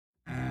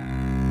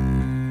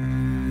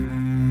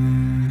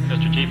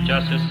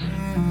Justice.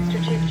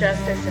 Mr. Chief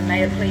Justice, and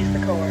may it please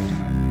the court.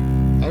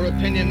 Our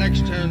opinion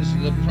next turns to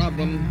the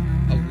problem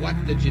of what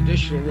the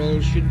judicial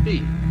role should be.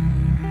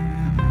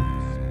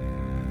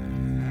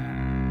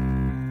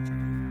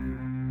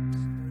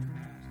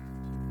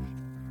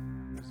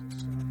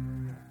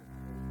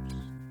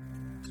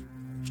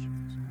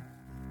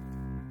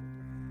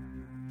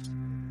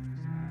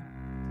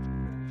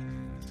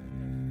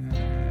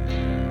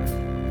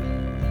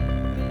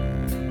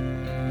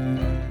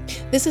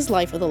 This is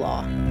Life of the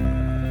Law.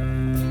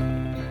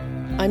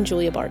 I'm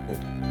Julia Barton.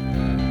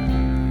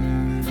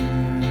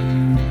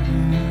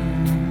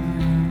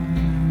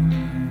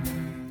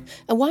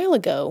 A while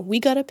ago, we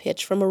got a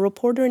pitch from a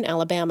reporter in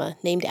Alabama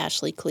named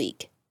Ashley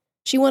Cleek.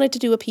 She wanted to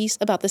do a piece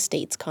about the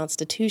state's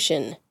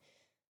constitution.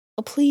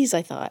 Oh, please,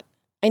 I thought.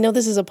 I know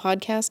this is a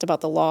podcast about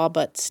the law,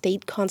 but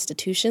state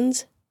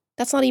constitutions?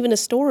 That's not even a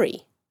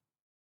story.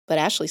 But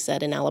Ashley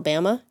said in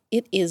Alabama,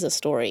 it is a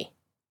story.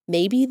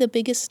 Maybe the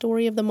biggest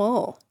story of them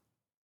all.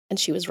 And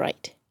she was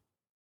right.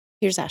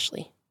 Here's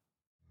Ashley.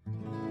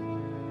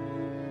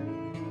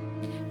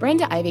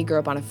 Brenda Ivy grew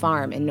up on a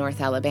farm in North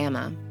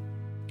Alabama.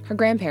 Her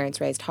grandparents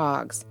raised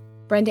hogs.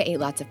 Brenda ate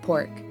lots of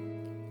pork.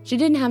 She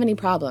didn't have any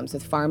problems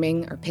with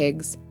farming or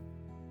pigs.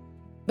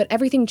 But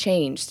everything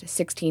changed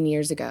 16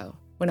 years ago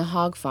when a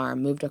hog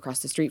farm moved across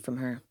the street from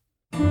her.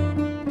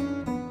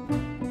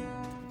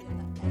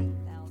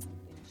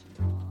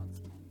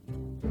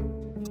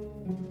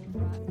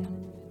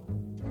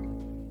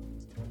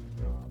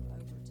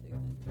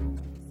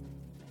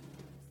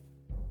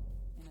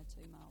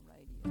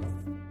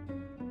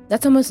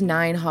 That's almost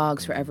 9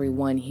 hogs for every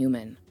 1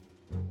 human.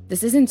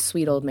 This isn't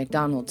sweet old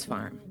McDonald's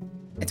farm.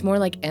 It's more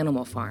like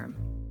Animal Farm.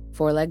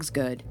 4 legs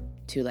good,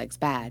 2 legs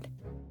bad.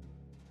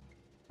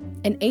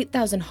 And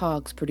 8,000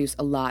 hogs produce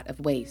a lot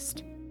of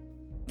waste.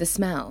 The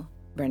smell,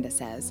 Brenda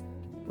says,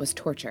 was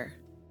torture.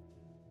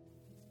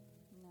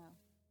 No,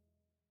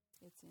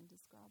 it's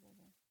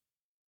indescribable.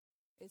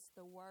 It's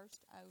the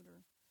worst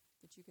odor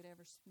that you could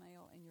ever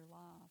smell in your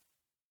life.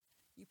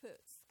 You put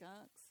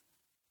skunks,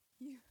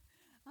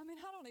 I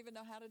don't even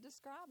know how to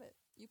describe it.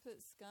 You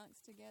put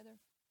skunks together,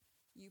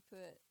 you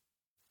put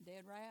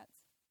dead rats,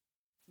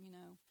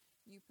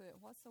 you put,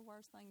 what's the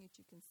worst thing that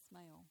you can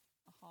smell?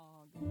 A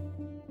hog.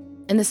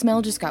 And the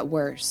smell just got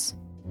worse.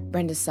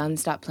 Brenda's son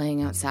stopped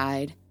playing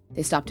outside.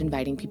 They stopped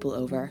inviting people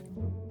over.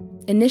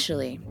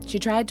 Initially, she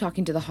tried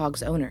talking to the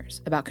hog's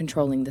owners about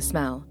controlling the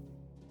smell.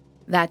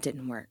 That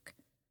didn't work.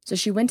 So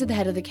she went to the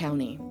head of the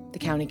county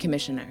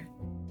commissioner,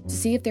 to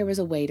see if there was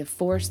a way to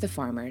force the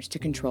farmers to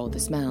control the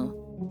smell.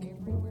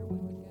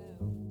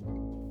 Everywhere we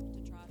would go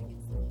to try to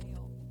get some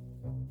help,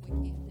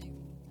 we can't do anything.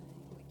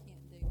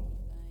 We have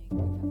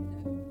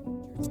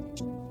no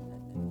jurisdiction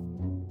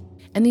on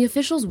that. And the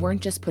officials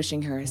weren't just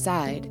pushing her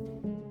aside.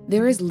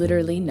 There is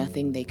literally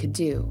nothing they could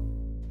do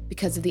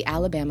because of the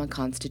Alabama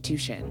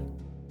Constitution.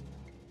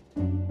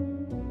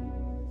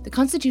 The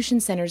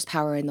Constitution centers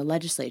power in the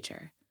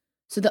legislature,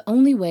 so the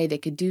only way they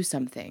could do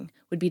something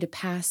would be to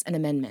pass an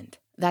amendment.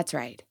 That's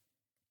right.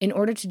 In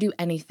order to do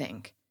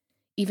anything,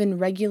 even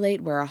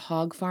regulate where a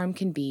hog farm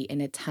can be in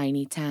a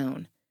tiny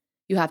town,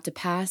 you have to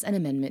pass an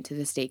amendment to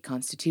the state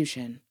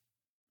constitution.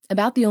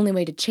 About the only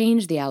way to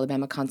change the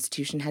Alabama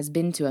Constitution has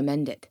been to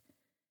amend it.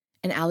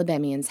 And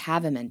Alabamians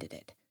have amended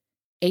it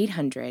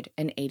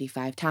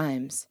 885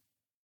 times.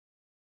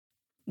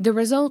 The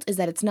result is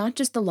that it's not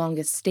just the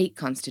longest state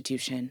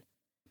constitution,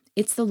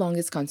 it's the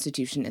longest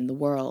constitution in the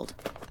world.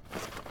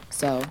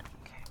 So,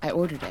 I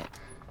ordered it.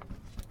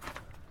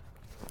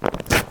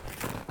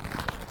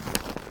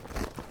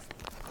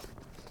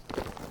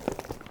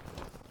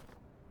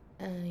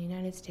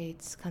 United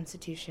States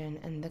Constitution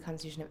and the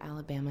Constitution of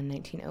Alabama in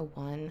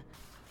 1901.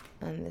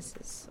 And this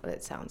is what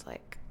it sounds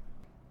like.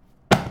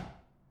 I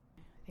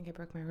think I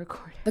broke my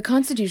recorder. The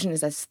Constitution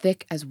is as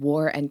thick as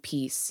War and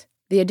Peace.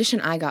 The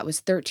edition I got was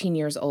 13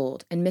 years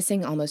old and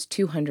missing almost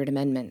 200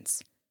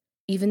 amendments.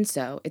 Even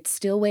so, it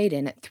still weighed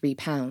in at 3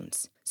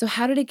 pounds. So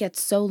how did it get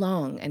so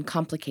long and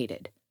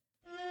complicated?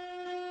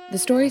 The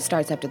story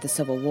starts after the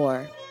Civil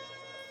War.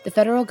 The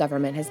federal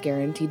government has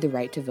guaranteed the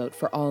right to vote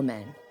for all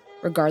men,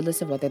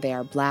 regardless of whether they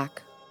are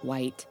black,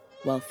 white,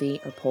 wealthy,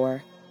 or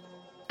poor.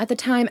 At the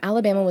time,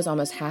 Alabama was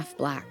almost half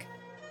black,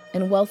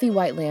 and wealthy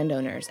white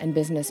landowners and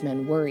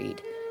businessmen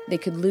worried they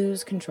could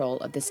lose control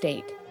of the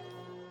state.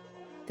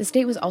 The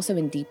state was also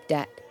in deep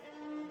debt.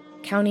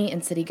 County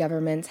and city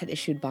governments had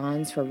issued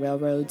bonds for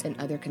railroads and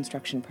other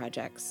construction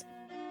projects.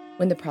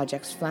 When the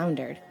projects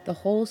floundered, the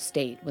whole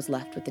state was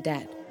left with the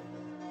debt.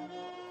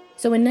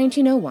 So in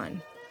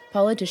 1901,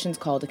 politicians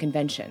called a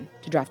convention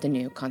to draft a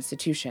new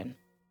constitution.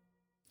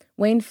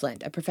 Wayne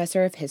Flint, a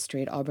professor of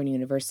history at Auburn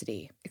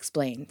University,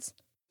 explains.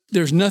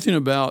 There's nothing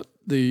about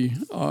the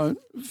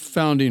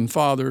founding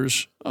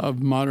fathers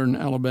of modern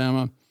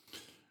Alabama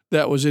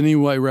that was in any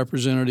way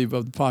representative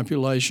of the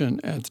population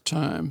at the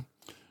time.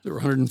 There were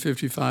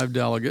 155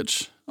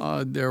 delegates.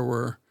 There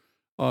were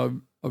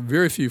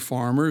very few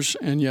farmers,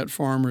 and yet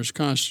farmers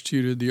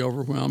constituted the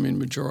overwhelming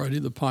majority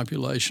of the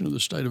population of the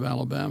state of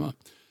Alabama.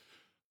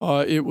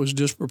 It was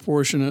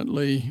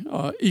disproportionately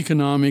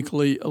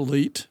economically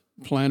elite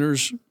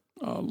planters,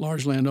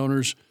 large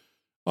landowners.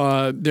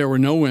 There were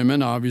no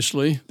women,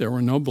 obviously. There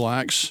were no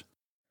blacks.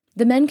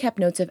 The men kept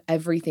notes of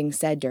everything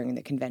said during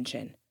the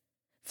convention.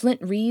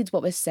 Flint reads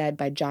what was said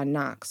by John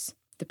Knox,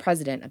 the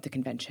president of the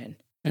convention.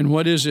 And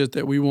what is it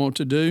that we want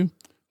to do?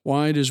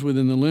 Why, it is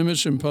within the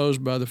limits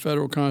imposed by the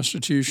federal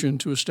Constitution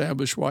to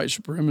establish white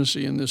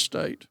supremacy in this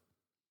state.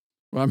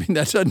 Well, I mean,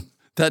 that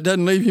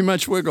doesn't leave you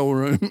much wiggle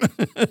room.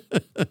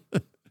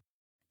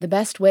 The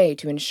best way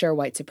to ensure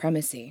white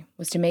supremacy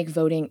was to make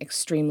voting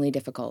extremely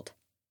difficult.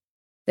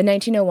 The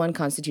 1901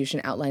 Constitution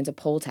outlines a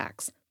poll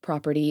tax,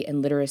 property,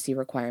 and literacy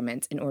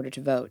requirements in order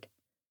to vote.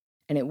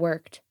 And it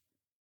worked.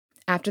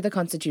 After the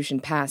Constitution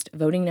passed,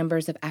 voting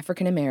numbers of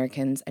African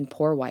Americans and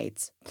poor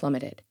whites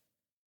plummeted.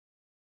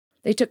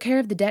 They took care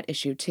of the debt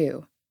issue,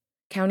 too.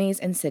 Counties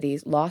and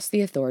cities lost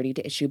the authority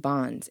to issue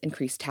bonds,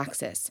 increase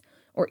taxes,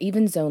 or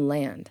even zone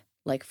land,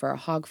 like for a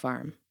hog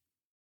farm.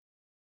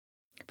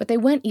 But they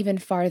went even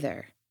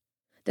farther.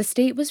 The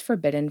state was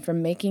forbidden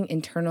from making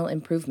internal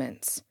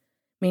improvements,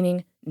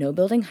 meaning no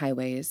building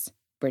highways,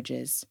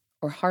 bridges,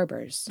 or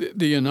harbors.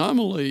 The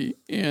anomaly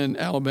in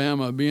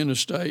Alabama being a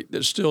state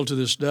that still to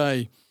this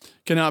day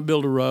cannot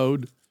build a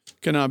road,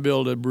 cannot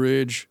build a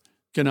bridge,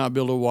 cannot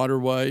build a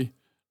waterway,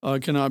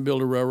 cannot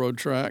build a railroad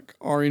track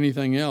or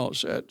anything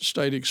else at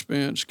state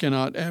expense,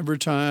 cannot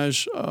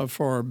advertise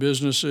for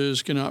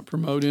businesses, cannot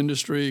promote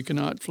industry,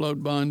 cannot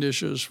float bond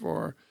issues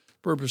for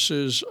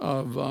purposes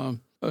of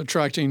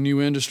attracting new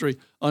industry,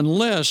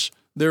 unless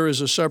there is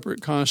a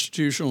separate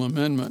constitutional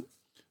amendment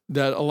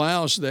that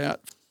allows that.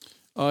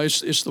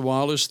 It's the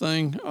wildest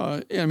thing.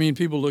 I mean,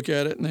 people look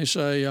at it and they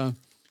say,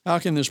 how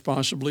can this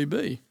possibly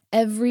be?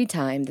 Every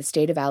time the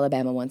state of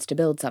Alabama wants to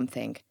build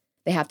something,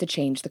 they have to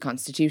change the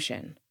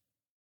Constitution.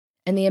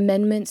 And the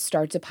amendments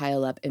start to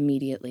pile up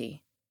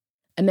immediately.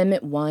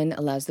 Amendment 1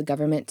 allows the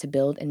government to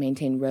build and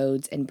maintain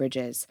roads and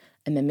bridges.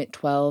 Amendment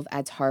 12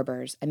 adds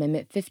harbors.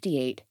 Amendment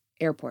 58,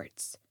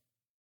 airports.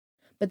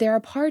 But there are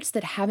parts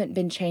that haven't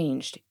been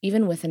changed,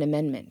 even with an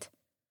amendment,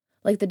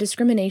 like the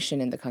discrimination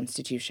in the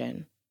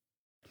Constitution.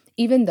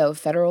 Even though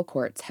federal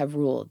courts have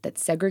ruled that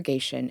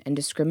segregation and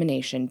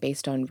discrimination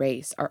based on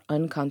race are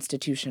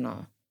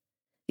unconstitutional,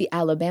 the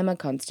Alabama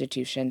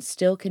Constitution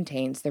still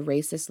contains the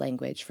racist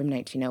language from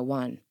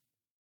 1901.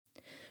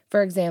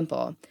 For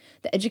example,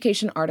 the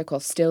education article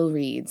still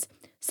reads,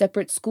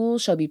 "Separate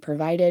schools shall be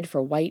provided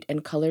for white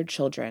and colored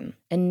children,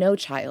 and no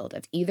child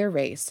of either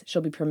race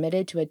shall be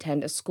permitted to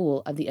attend a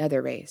school of the other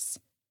race,"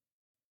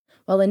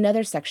 while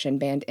another section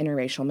banned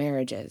interracial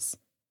marriages.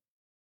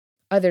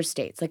 Other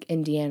states like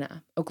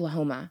Indiana,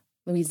 Oklahoma,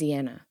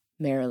 Louisiana,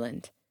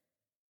 Maryland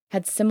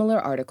had similar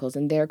articles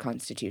in their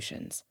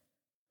constitutions.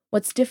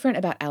 What's different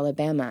about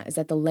Alabama is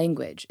that the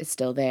language is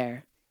still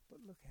there. But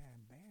look how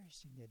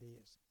embarrassing it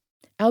is.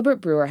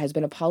 Albert Brewer has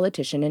been a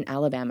politician in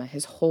Alabama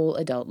his whole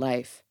adult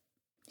life.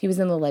 He was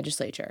in the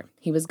legislature.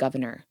 He was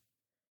governor.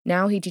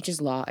 Now he teaches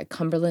law at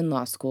Cumberland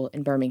Law School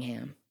in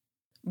Birmingham.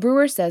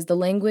 Brewer says the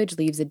language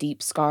leaves a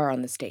deep scar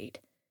on the state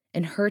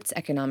and hurts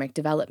economic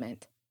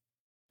development.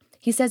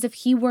 He says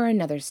if he were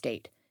another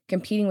state,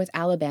 competing with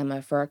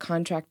Alabama for a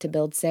contract to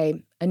build,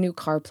 say, a new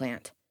car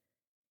plant,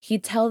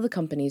 he'd tell the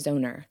company's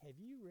owner,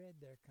 Have you read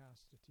their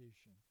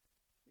Constitution?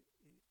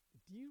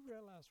 Do you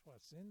realize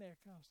what's in their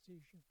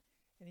Constitution?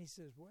 And he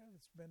says, well,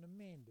 it's been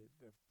amended.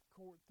 The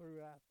court threw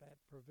out that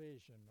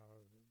provision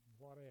or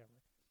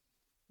whatever.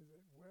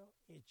 Well,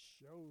 it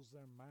shows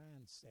their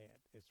mindset.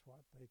 It's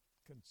what they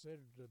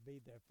consider to be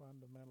their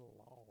fundamental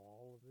law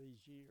all of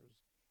these years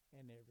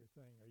and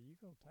everything. Are you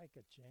going to take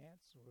a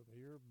chance with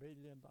your $1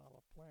 billion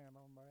plan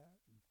on that?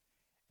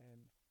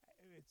 And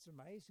it's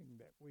amazing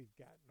that we've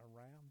gotten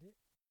around it.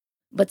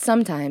 but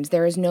sometimes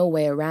there is no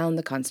way around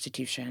the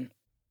Constitution.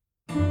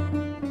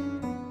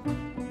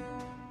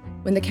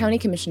 When the county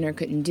commissioner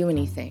couldn't do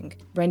anything,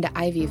 Brenda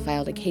Ivy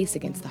filed a case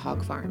against the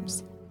hog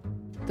farms.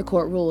 The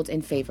court ruled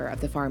in favor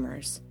of the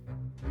farmers.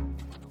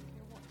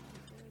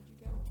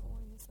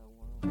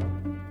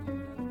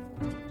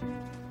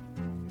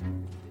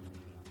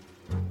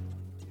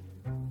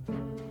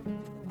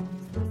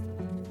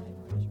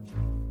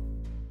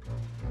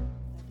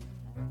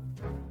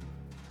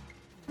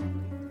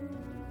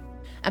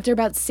 After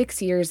about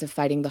 6 years of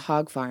fighting the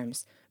hog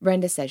farms,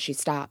 Brenda says she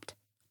stopped.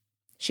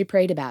 She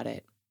prayed about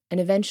it, and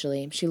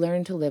eventually she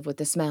learned to live with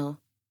the smell.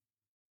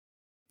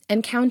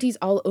 And counties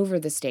all over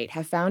the state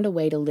have found a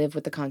way to live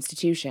with the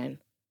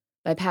Constitution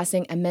by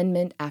passing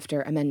amendment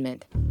after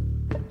amendment.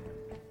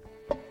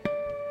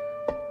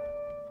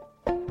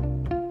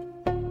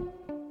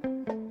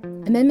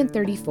 Amendment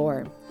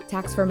 34,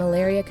 tax for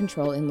malaria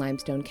control in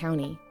Limestone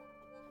County.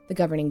 The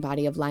governing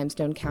body of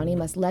Limestone County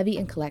must levy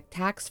and collect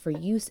tax for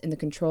use in the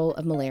control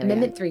of malaria.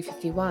 Amendment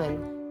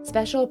 351,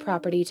 special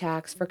property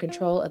tax for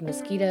control of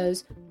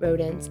mosquitoes,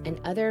 rodents,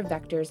 and other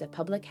vectors of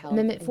public health.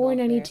 Amendment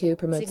 492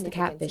 promotes the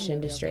catfish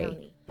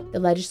industry. The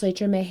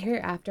legislature may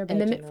hereafter,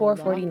 Amendment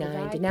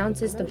 449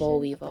 denounces the boll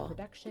weevil.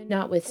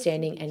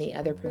 Notwithstanding any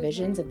other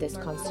provisions of this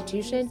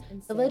Constitution,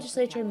 the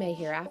legislature may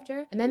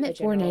hereafter, Amendment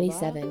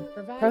 497,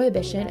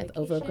 prohibition of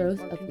overgrowth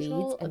of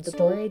weeds and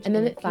storage,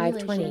 Amendment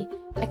 520,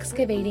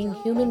 excavating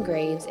human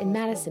graves in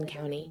Madison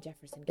County.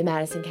 The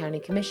Madison County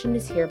Commission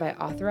is hereby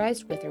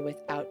authorized, with or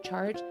without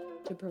charge,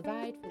 to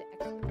provide for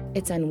the...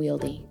 It's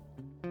unwieldy.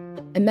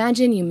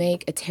 Imagine you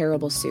make a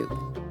terrible soup,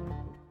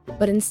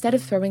 but instead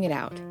of throwing it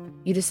out,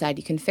 you decide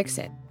you can fix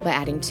it by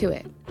adding to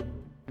it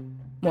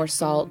more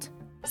salt,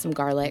 some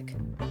garlic,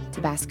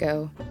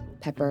 Tabasco,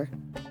 pepper,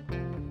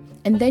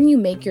 and then you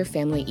make your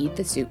family eat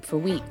the soup for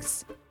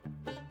weeks.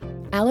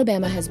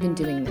 Alabama has been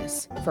doing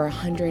this for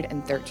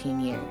 113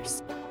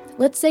 years.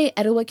 Let's say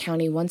Etowah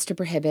County wants to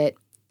prohibit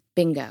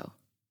bingo.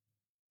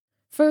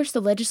 First,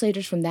 the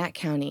legislators from that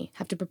county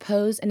have to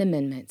propose an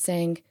amendment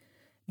saying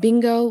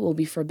bingo will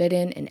be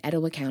forbidden in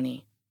Etowah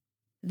County.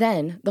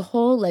 Then, the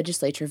whole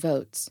legislature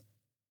votes.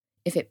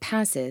 If it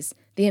passes,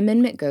 the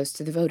amendment goes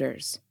to the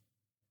voters.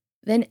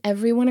 Then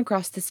everyone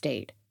across the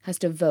state has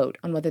to vote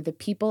on whether the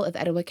people of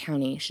Etowah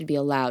County should be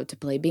allowed to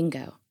play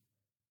bingo.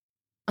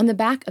 On the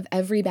back of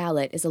every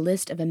ballot is a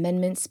list of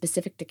amendments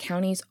specific to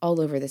counties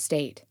all over the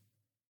state.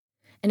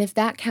 And if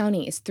that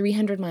county is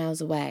 300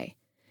 miles away,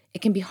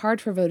 it can be hard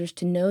for voters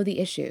to know the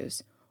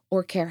issues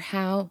or care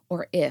how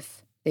or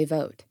if they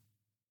vote,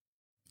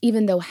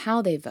 even though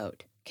how they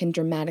vote can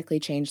dramatically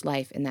change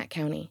life in that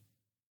county.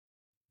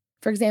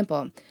 For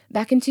example,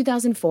 back in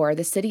 2004,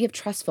 the city of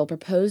Trussville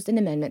proposed an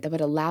amendment that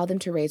would allow them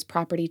to raise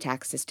property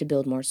taxes to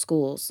build more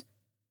schools.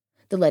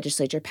 The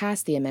legislature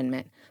passed the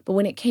amendment, but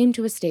when it came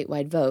to a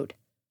statewide vote,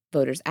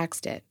 voters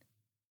axed it.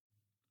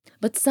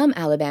 But some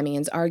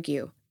Alabamians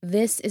argue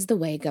this is the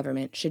way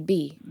government should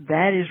be.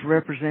 That is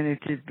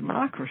representative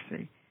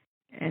democracy,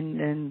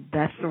 and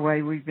that's the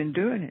way we've been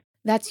doing it.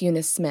 That's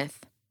Eunice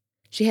Smith.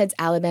 She heads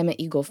Alabama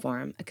Eagle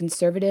Forum, a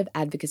conservative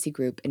advocacy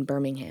group in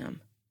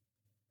Birmingham.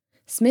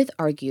 Smith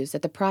argues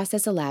that the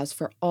process allows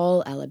for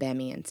all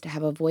Alabamians to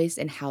have a voice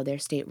in how their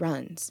state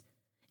runs,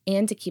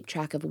 and to keep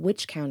track of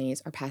which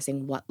counties are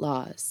passing what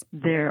laws.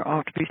 There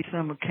ought to be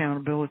some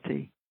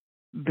accountability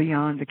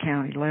beyond the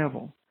county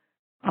level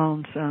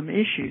on some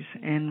issues,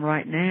 and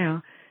right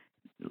now,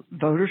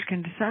 voters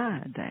can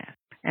decide that,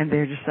 and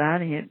they're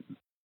deciding it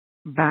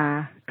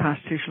by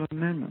constitutional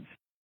amendments.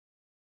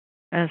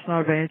 That's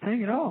not a bad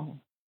thing at all.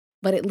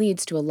 But it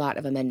leads to a lot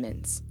of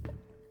amendments.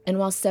 And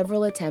while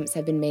several attempts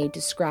have been made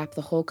to scrap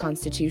the whole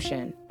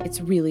Constitution, it's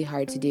really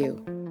hard to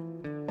do.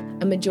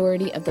 A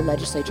majority of the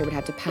legislature would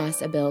have to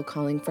pass a bill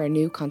calling for a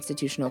new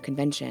constitutional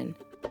convention.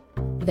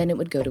 Then it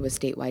would go to a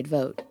statewide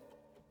vote.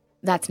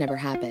 That's never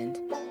happened,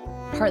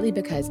 partly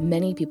because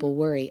many people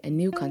worry a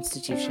new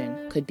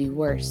constitution could be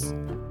worse.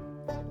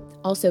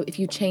 Also, if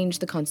you change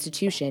the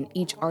Constitution,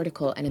 each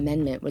article and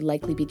amendment would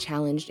likely be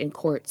challenged in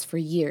courts for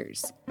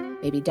years,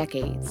 maybe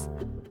decades,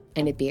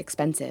 and it'd be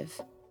expensive.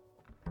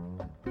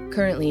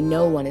 Currently,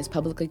 no one is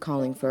publicly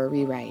calling for a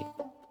rewrite.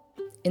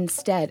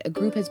 Instead, a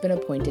group has been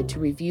appointed to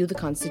review the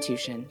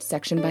Constitution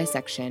section by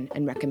section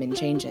and recommend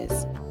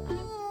changes.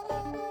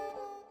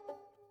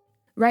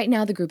 Right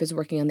now, the group is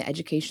working on the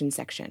education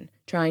section,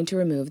 trying to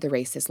remove the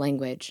racist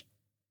language.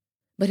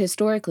 But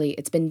historically,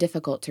 it's been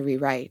difficult to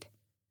rewrite.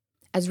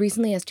 As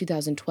recently as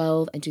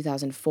 2012 and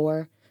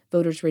 2004,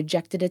 voters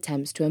rejected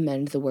attempts to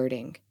amend the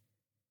wording.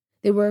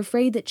 They were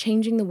afraid that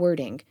changing the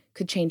wording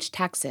could change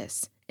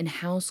taxes and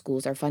how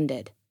schools are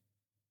funded.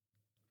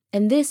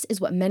 And this is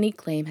what many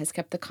claim has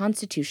kept the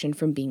Constitution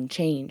from being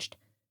changed: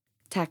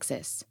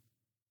 taxes.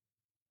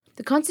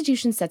 The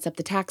Constitution sets up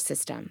the tax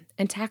system,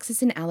 and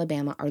taxes in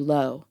Alabama are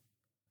low.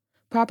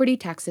 Property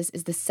taxes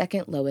is the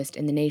second lowest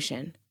in the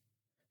nation.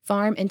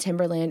 Farm and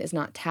timberland is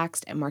not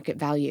taxed at market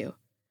value.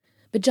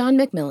 But John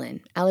McMillan,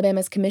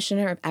 Alabama's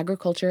Commissioner of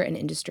Agriculture and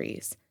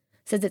Industries,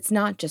 says it's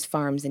not just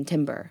farms and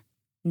timber.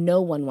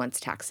 No one wants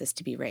taxes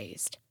to be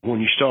raised.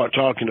 When you start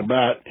talking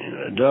about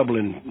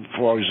doubling,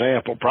 for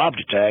example,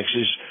 property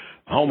taxes,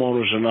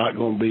 homeowners are not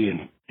going to be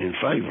in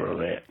favor of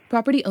that.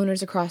 Property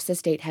owners across the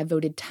state have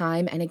voted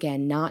time and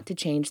again not to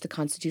change the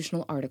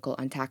constitutional article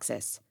on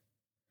taxes.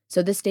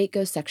 So the state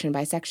goes section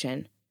by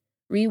section,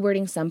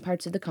 rewording some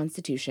parts of the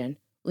Constitution,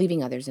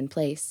 leaving others in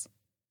place.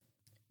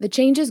 The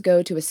changes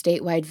go to a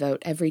statewide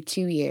vote every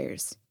 2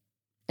 years.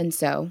 And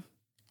so,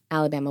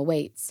 Alabama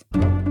waits.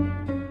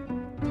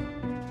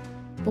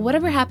 But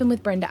whatever happened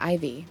with Brenda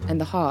Ivy and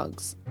the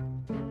hogs?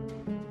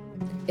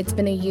 It's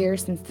been a year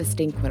since the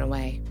stink went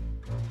away.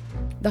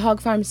 The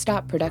hog farm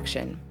stopped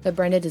production, but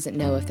Brenda doesn't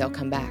know if they'll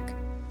come back.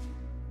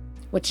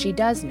 What she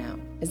does know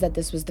is that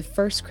this was the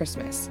first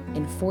Christmas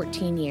in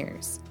 14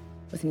 years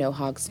with no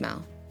hog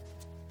smell.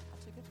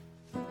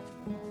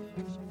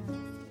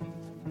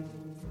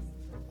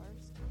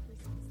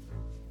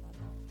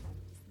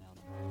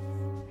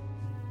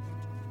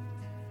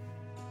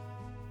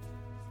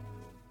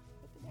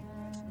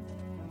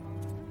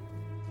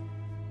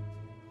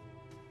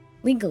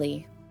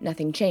 Legally,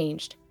 nothing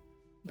changed.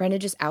 Brenda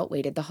just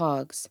outweighted the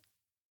hogs.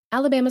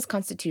 Alabama's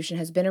Constitution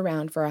has been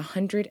around for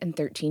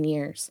 113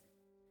 years.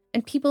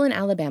 and people in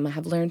Alabama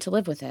have learned to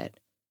live with it,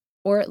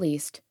 or at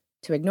least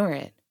to ignore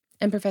it.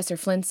 And Professor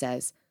Flynn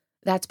says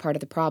that's part of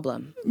the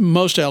problem.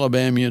 Most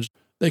Alabamians,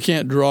 they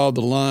can't draw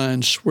the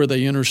lines where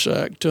they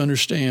intersect to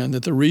understand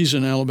that the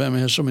reason Alabama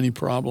has so many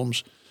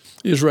problems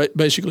is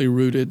basically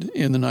rooted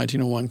in the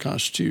 1901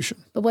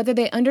 Constitution. But whether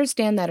they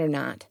understand that or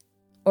not,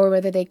 or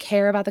whether they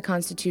care about the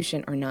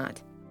Constitution or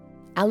not,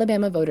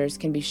 Alabama voters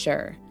can be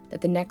sure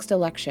that the next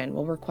election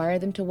will require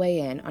them to weigh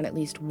in on at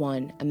least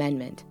one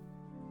amendment.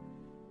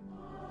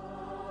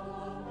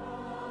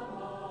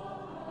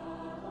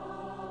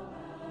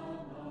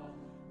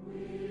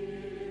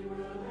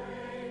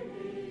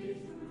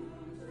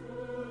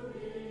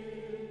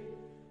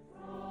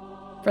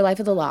 For Life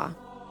of the Law,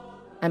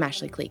 I'm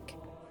Ashley Cleek.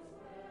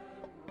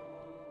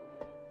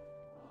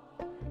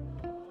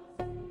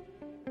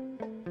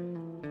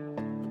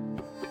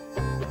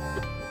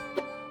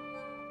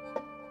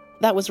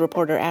 That was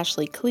reporter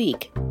Ashley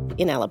Cleek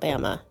in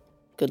Alabama.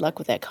 Good luck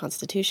with that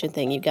Constitution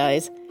thing, you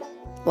guys.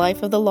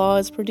 Life of the Law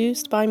is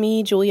produced by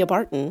me, Julia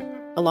Barton,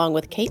 along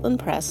with Caitlin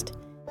Prest,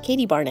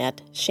 Katie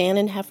Barnett,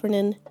 Shannon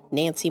Heffernan,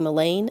 Nancy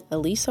Mullane,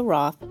 Elisa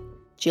Roth,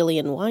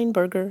 Jillian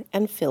Weinberger,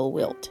 and Phil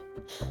Wilt.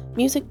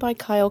 Music by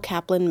Kyle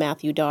Kaplan,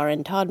 Matthew Darr,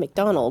 and Todd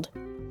McDonald.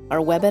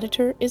 Our web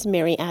editor is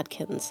Mary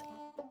Atkins.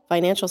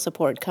 Financial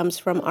support comes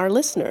from our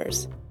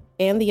listeners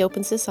and the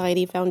Open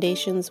Society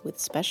Foundations, with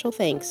special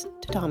thanks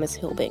to Thomas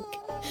Hilbink.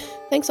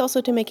 Thanks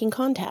also to Making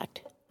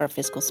Contact, our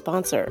fiscal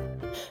sponsor.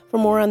 For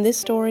more on this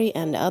story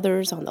and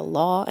others on the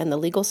law and the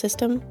legal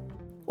system,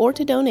 or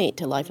to donate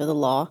to Life of the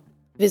Law,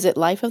 visit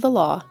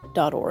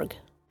lifeofthelaw.org.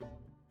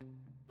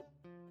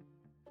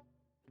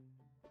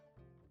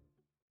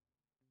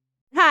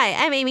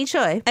 Hi, I'm Amy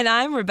Choi. And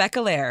I'm Rebecca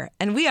Lair,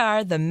 and we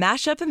are the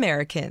Mashup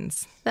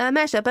Americans. The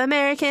Mashup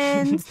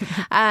Americans.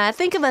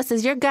 Think of us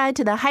as your guide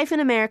to the hyphen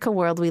America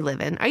world we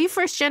live in. Are you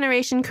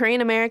first-generation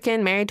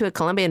Korean-American, married to a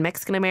Colombian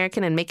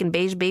Mexican-American, and making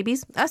beige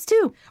babies? Us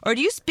too. Or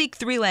do you speak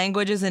 3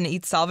 languages and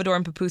eat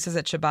Salvadoran pupusas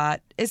at Shabbat?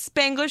 Is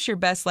Spanglish your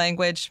best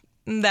language?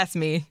 That's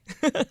me.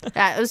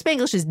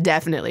 Spanglish is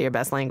definitely your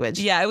best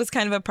language. Yeah, it was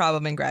kind of a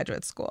problem in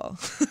graduate school.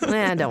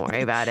 Don't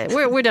worry about it.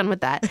 We're done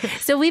with that.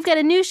 So we've got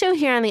a new show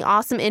here on the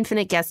awesome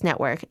Infinite Guest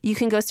Network. You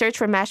can go search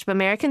for Mashup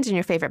Americans in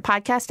your favorite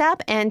podcast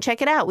app and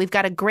check it out. We've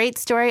got a great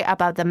story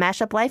about the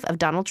mashup life of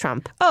Donald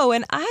Trump. Oh,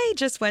 and I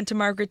just went to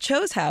Margaret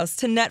Cho's house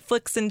to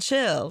Netflix and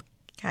chill.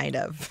 Kind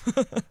of.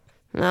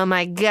 Oh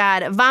my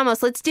God.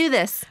 Vamos, let's do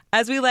this.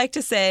 As we like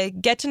to say,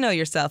 get to know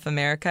yourself,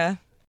 America.